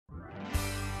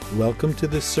Welcome to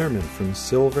this sermon from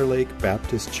Silver Lake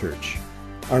Baptist Church.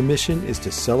 Our mission is to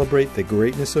celebrate the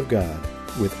greatness of God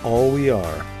with all we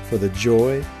are for the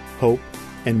joy, hope,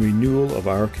 and renewal of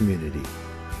our community.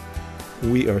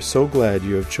 We are so glad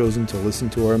you have chosen to listen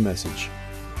to our message.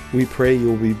 We pray you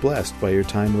will be blessed by your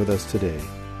time with us today.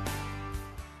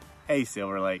 Hey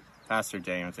Silver Lake, Pastor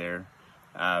James here.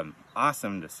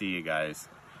 Awesome to see you guys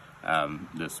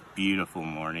this beautiful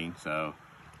morning. So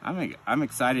I'm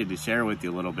excited to share with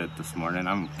you a little bit this morning.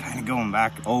 I'm kind of going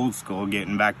back old school,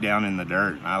 getting back down in the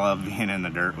dirt. I love being in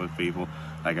the dirt with people.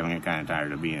 Like, I'm getting kind of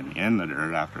tired of being in the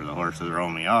dirt after the horses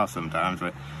roll me off sometimes,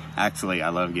 but actually I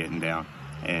love getting down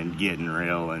and getting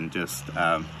real and just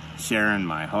sharing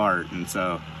my heart. And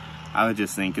so I was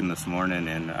just thinking this morning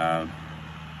in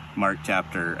Mark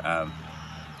chapter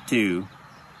 2,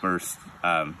 verse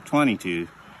 22,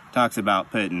 talks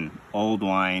about putting old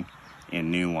wine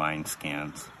in new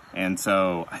wineskins. And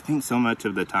so I think so much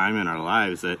of the time in our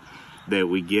lives that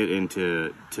we get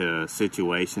into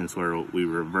situations where we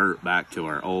revert back to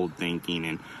our old thinking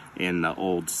and in the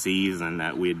old season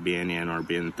that we'd been in or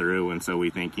been through. And so we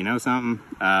think, you know something,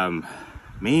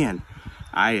 man,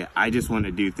 I just want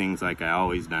to do things like I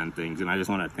always done things, and I just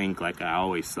want to think like I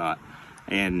always thought,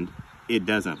 and it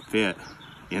doesn't fit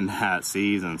in that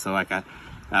season. So like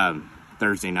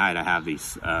Thursday night I have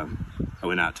these I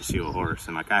went out to shoe a horse,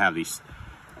 and like I have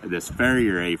this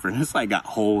farrier apron. It's like got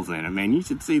holes in it, man. You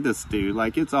should see this dude.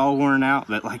 Like, it's all worn out,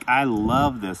 but like I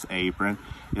love this apron.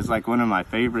 It's like one of my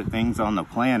favorite things on the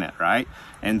planet, right?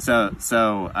 And so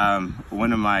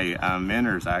one of my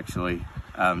mentors actually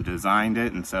designed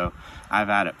it, and so I've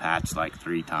had it patched like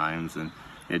 3 times, and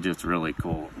it's just really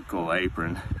cool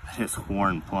apron. It's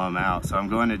worn plumb out. So I'm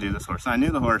going to do this horse. I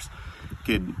knew the horse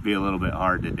could be a little bit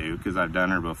hard to do because I've done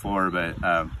her before, but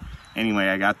anyway,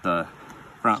 I got the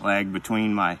front leg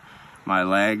between my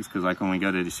legs, because like when we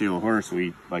go to shoe a horse,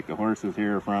 the horse is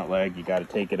here, front leg, you got to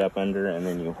take it up under, and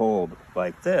then you hold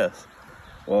like this.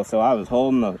 Well, so I was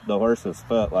holding the horse's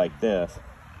foot like this,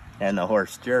 and the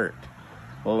horse jerked.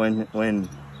 Well, when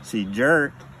she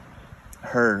jerked,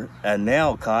 a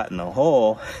nail caught in the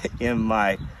hole in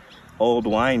my old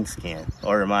wineskin,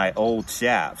 or my old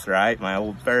shafts, right? My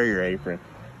old farrier apron.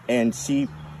 And she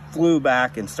flew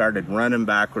back and started running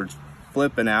backwards,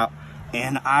 flipping out,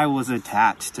 and I was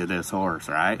attached to this horse,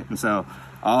 right? And so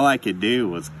all I could do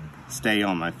was stay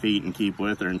on my feet and keep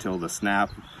with her until the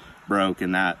snap broke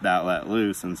and that let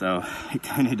loose. And so it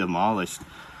kind of demolished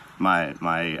my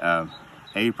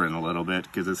apron a little bit,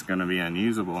 because it's going to be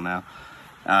unusable now.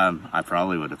 I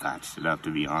probably would have patched it up, to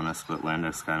be honest, but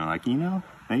Linda's kind of like,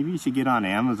 maybe you should get on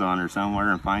Amazon or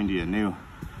somewhere and find you a new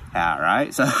hat,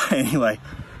 right? So anyway,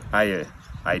 I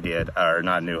did, or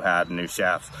not a new hat, new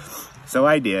shafts. So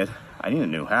I did. I need a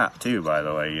new hat too, by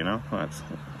the way,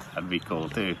 that'd be cool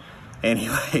too.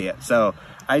 Anyway, so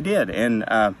I did, and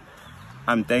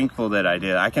I'm thankful that I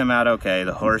did. I came out okay,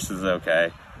 the horse is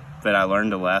okay, but I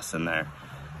learned a lesson there.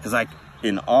 Because like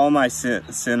in all my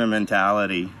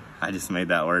sentimentality, I just made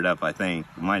that word up, I think.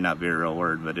 It might not be a real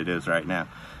word, but it is right now.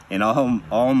 In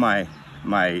all my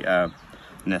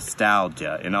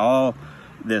nostalgia and all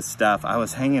this stuff, I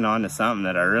was hanging on to something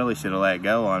that I really should have let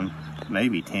go on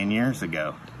maybe 10 years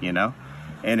ago,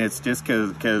 And it's just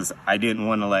because I didn't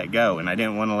want to let go, and I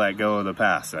didn't want to let go of the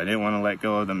past. I didn't want to let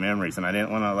go of the memories, and I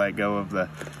didn't want to let go of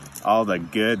all the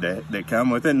good that come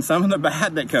with it, and some of the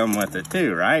bad that come with it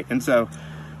too, right? And so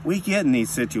we get in these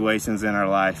situations in our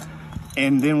life,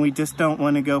 and then we just don't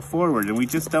want to go forward, and we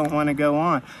just don't want to go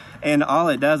on. And all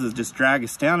it does is just drag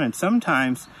us down. And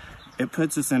sometimes it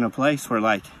puts us in a place where,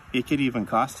 like, it could even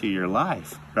cost you your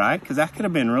life, right? Because that could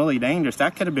have been really dangerous.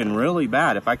 That could have been really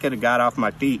bad. If I could have got off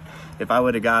my feet, if I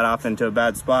would have got off into a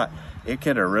bad spot, it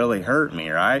could have really hurt me,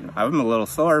 right? I'm a little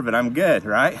sore, but I'm good,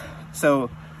 right? So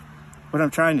what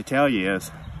I'm trying to tell you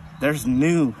is there's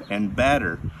new and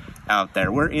better out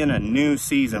there. We're in a new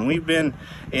season. We've been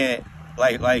in,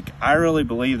 I really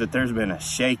believe that there's been a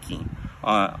shaking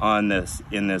in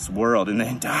this world, in the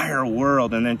entire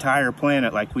world, and the entire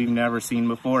planet, like we've never seen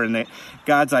before. And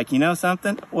God's like,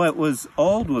 something? What was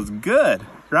old was good,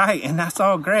 right? And that's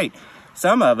all great.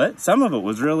 Some of it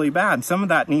was really bad, and some of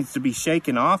that needs to be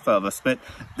shaken off of us. But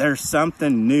there's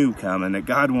something new coming that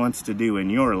God wants to do in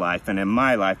your life and in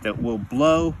my life that will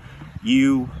blow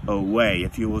you away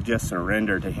if you will just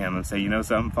surrender to Him and say,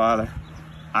 something, Father,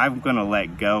 I'm going to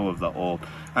let go of the old.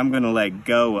 I'm going to let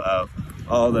go of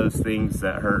all those things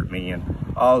that hurt me,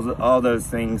 and all those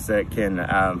things that can,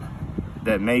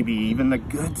 that maybe even the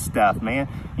good stuff, man.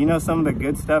 Some of the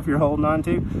good stuff you're holding on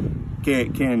to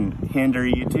can hinder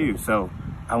you too. So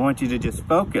I want you to just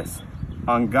focus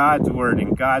on God's word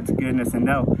and God's goodness, and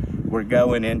know we're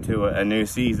going into a new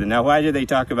season. Now, why do they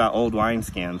talk about old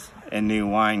wineskins and new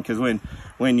wine? Because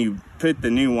when you put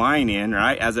the new wine in,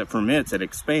 right, as it ferments, it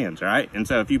expands, right? And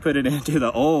so if you put it into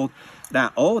the old,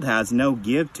 that old has no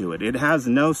give to it. It has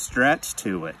no stretch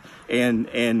to it.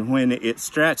 And when it's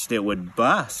stretched, it would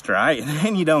bust, right? And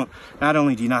then you don't, not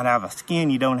only do you not have a skin,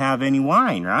 you don't have any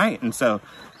wine, right? And so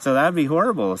that'd be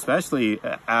horrible, especially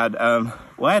at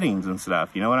weddings and stuff.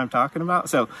 You know what I'm talking about?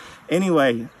 So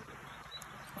anyway,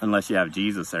 unless you have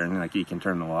Jesus there and like he can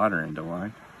turn the water into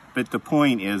wine. But the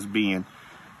point is being,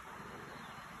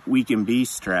 we can be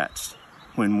stretched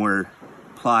when we're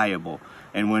pliable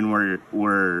and when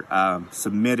we're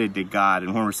submitted to God,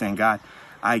 and when we're saying, God,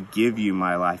 I give you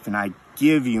my life and I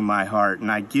give you my heart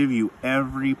and I give you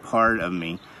every part of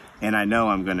me, and I know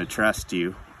I'm going to trust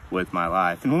you with my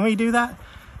life. And when we do that,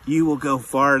 you will go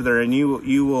farther, and you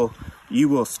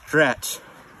will stretch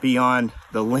beyond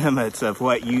the limits of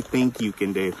what you think you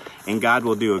can do, and God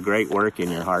will do a great work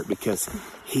in your heart because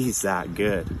he's that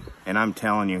good. And I'm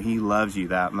telling you, he loves you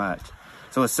that much.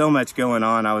 So with so much going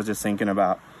on, I was just thinking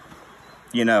about,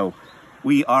 you know,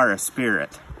 we are a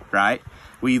spirit, right?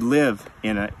 We live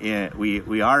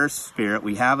we are a spirit,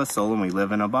 we have a soul, and we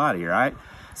live in a body, right?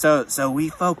 So we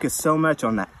focus so much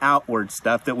on the outward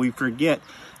stuff that we forget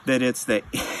that it's the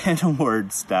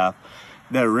inward stuff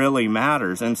that really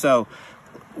matters. And so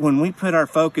when we put our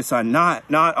focus on not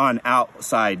on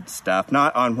outside stuff,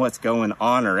 not on what's going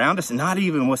on around us, not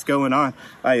even what's going on,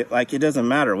 like it doesn't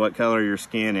matter what color your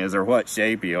skin is or what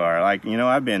shape you are. Like, you know,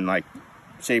 I've been like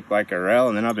shaped like a rail,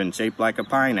 and then I've been shaped like a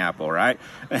pineapple, right?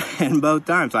 And both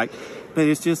times, like, but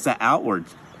it's just the outward.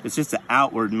 It's just the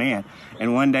outward man.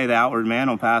 And one day the outward man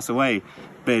will pass away,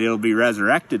 but it'll be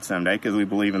resurrected someday because we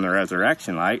believe in the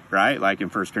resurrection, right? Like in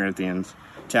 1 Corinthians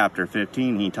chapter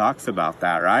 15, he talks about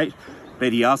that, right?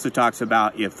 But he also talks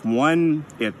about if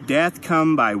death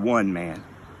come by one man,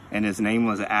 and his name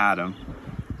was Adam,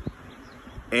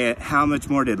 how much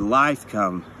more did life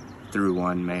come through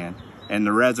one man? And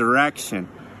the resurrection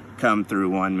come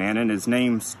through one man, and his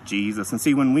name's Jesus. And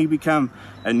see, when we become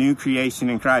a new creation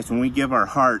in Christ, when we give our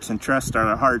hearts and trust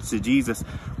our hearts to Jesus,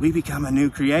 we become a new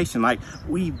creation. Like,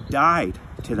 we died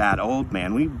to that old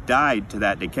man. We died to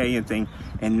that decaying thing,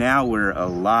 and now we're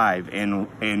alive,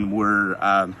 and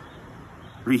we're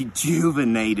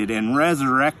rejuvenated and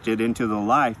resurrected into the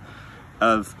life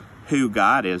of who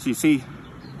God is. You see,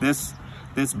 this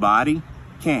body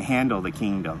can't handle the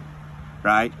kingdom,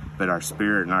 right? But our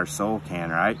spirit and our soul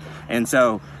can, right? And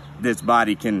so this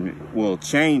body will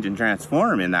change and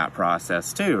transform in that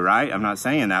process too, right? I'm not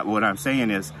saying that. What I'm saying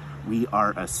is we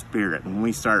are a spirit, and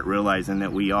we start realizing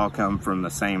that we all come from the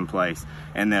same place,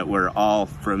 and that we're all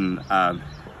from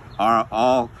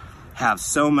all have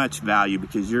so much value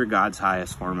because you're God's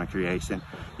highest form of creation.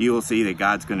 You will see that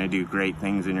God's going to do great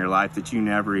things in your life that you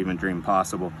never even dreamed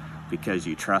possible because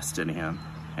you trusted him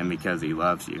and because he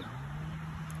loves you.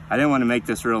 I didn't want to make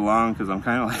this real long because I'm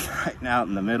kind of like right now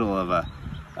in the middle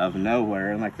of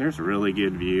nowhere, and like there's a really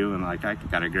good view, and like I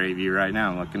got a great view right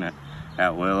now. I'm looking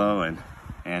at Willow and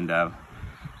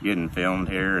getting filmed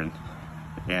here,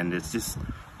 and it's just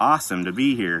awesome to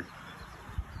be here.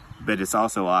 But it's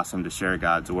also awesome to share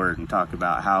God's word and talk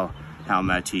about how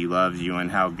much he loves you and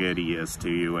how good he is to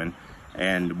you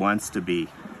and wants to be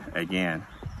again.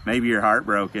 Maybe you're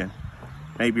heartbroken.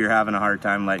 Maybe you're having a hard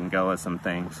time letting go of some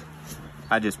things.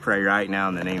 I just pray right now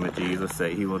in the name of Jesus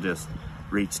that he will just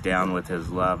reach down with his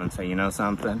love and say, you know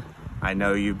something? I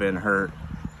know you've been hurt.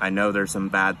 I know there's some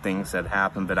bad things that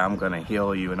happen, but I'm going to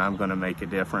heal you and I'm going to make a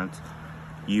difference.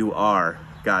 You are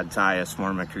God's highest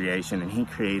form of creation, and he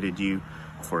created you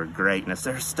for greatness.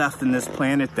 There's stuff in this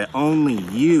planet that only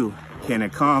you can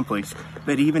accomplish,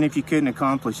 but even if you couldn't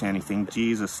accomplish anything,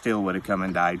 Jesus still would have come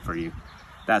and died for you.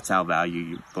 That's how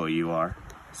valuable you are.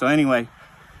 So anyway,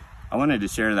 I wanted to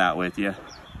share that with you.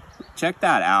 Check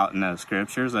that out in the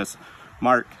scriptures. That's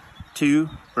Mark 2,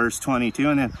 verse 22.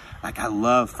 And then, like, I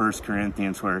love 1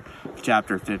 Corinthians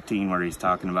chapter 15, where he's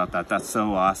talking about that. That's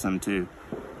so awesome, too.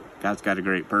 God's got a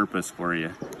great purpose for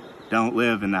you. Don't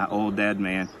live in that old dead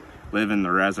man. Live in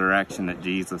the resurrection that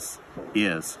Jesus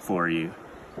is for you.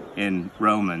 In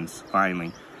Romans,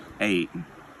 finally, 8,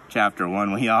 chapter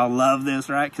 1. We all love this,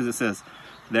 right? Because it says,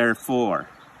 therefore,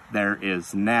 there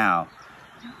is now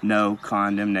no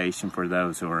condemnation for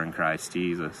those who are in Christ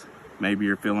Jesus. Maybe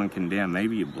you're feeling condemned.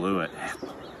 Maybe you blew it.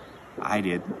 I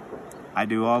did. I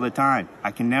do all the time.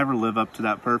 I can never live up to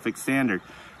that perfect standard,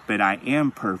 but I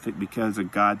am perfect because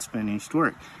of God's finished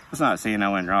work. That's not saying I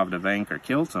went and robbed a bank or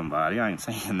killed somebody. I ain't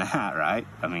saying that, right?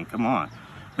 I mean, come on.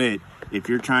 But if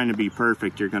you're trying to be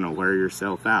perfect, you're going to wear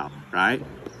yourself out, right?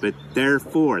 But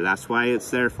therefore, that's why it's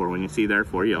therefore. When you see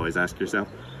therefore, you always ask yourself,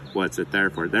 what's it there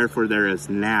for? Therefore, there is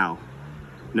now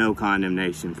no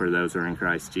condemnation for those who are in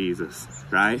Christ Jesus,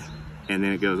 right? And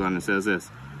then it goes on and says this,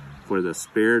 for the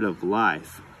Spirit of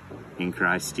life in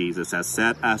Christ Jesus has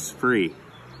set us free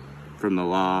from the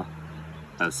law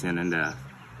of sin and death.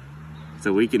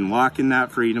 So we can walk in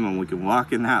that freedom and we can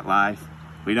walk in that life.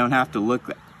 We don't have to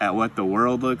look at what the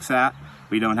world looks at.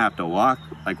 We don't have to walk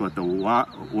like what the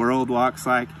world walks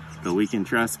like, but we can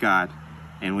trust God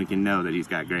and we can know that He's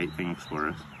got great things for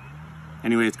us.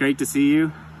 Anyway, it's great to see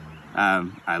you.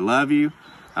 I love you.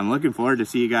 I'm looking forward to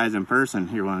see you guys in person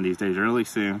here one of these days really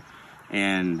soon.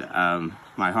 And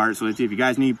my heart's with you. If you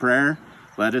guys need prayer,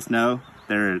 let us know.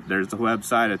 There's the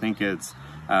website. I think it's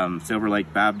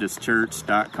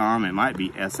silverlakebaptistchurch.com. It might be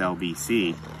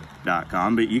slbc.com,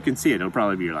 but you can see it. It'll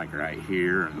probably be like right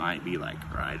here. It might be like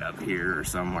right up here or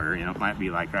somewhere. You know, it might be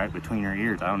like right between your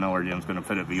ears. I don't know where Jim's going to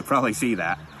put it, but you'll probably see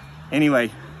that. Anyway,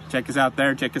 check us out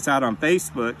there. Check us out on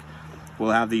Facebook.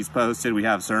 We'll have these posted. We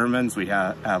have sermons. We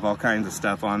have all kinds of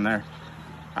stuff on there.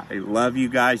 I love you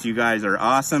guys. You guys are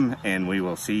awesome, and we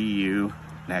will see you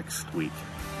next week.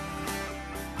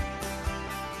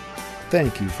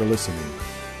 Thank you for listening.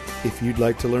 If you'd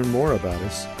like to learn more about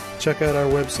us, check out our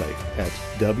website at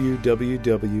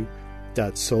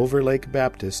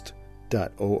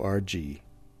www.silverlakebaptist.org.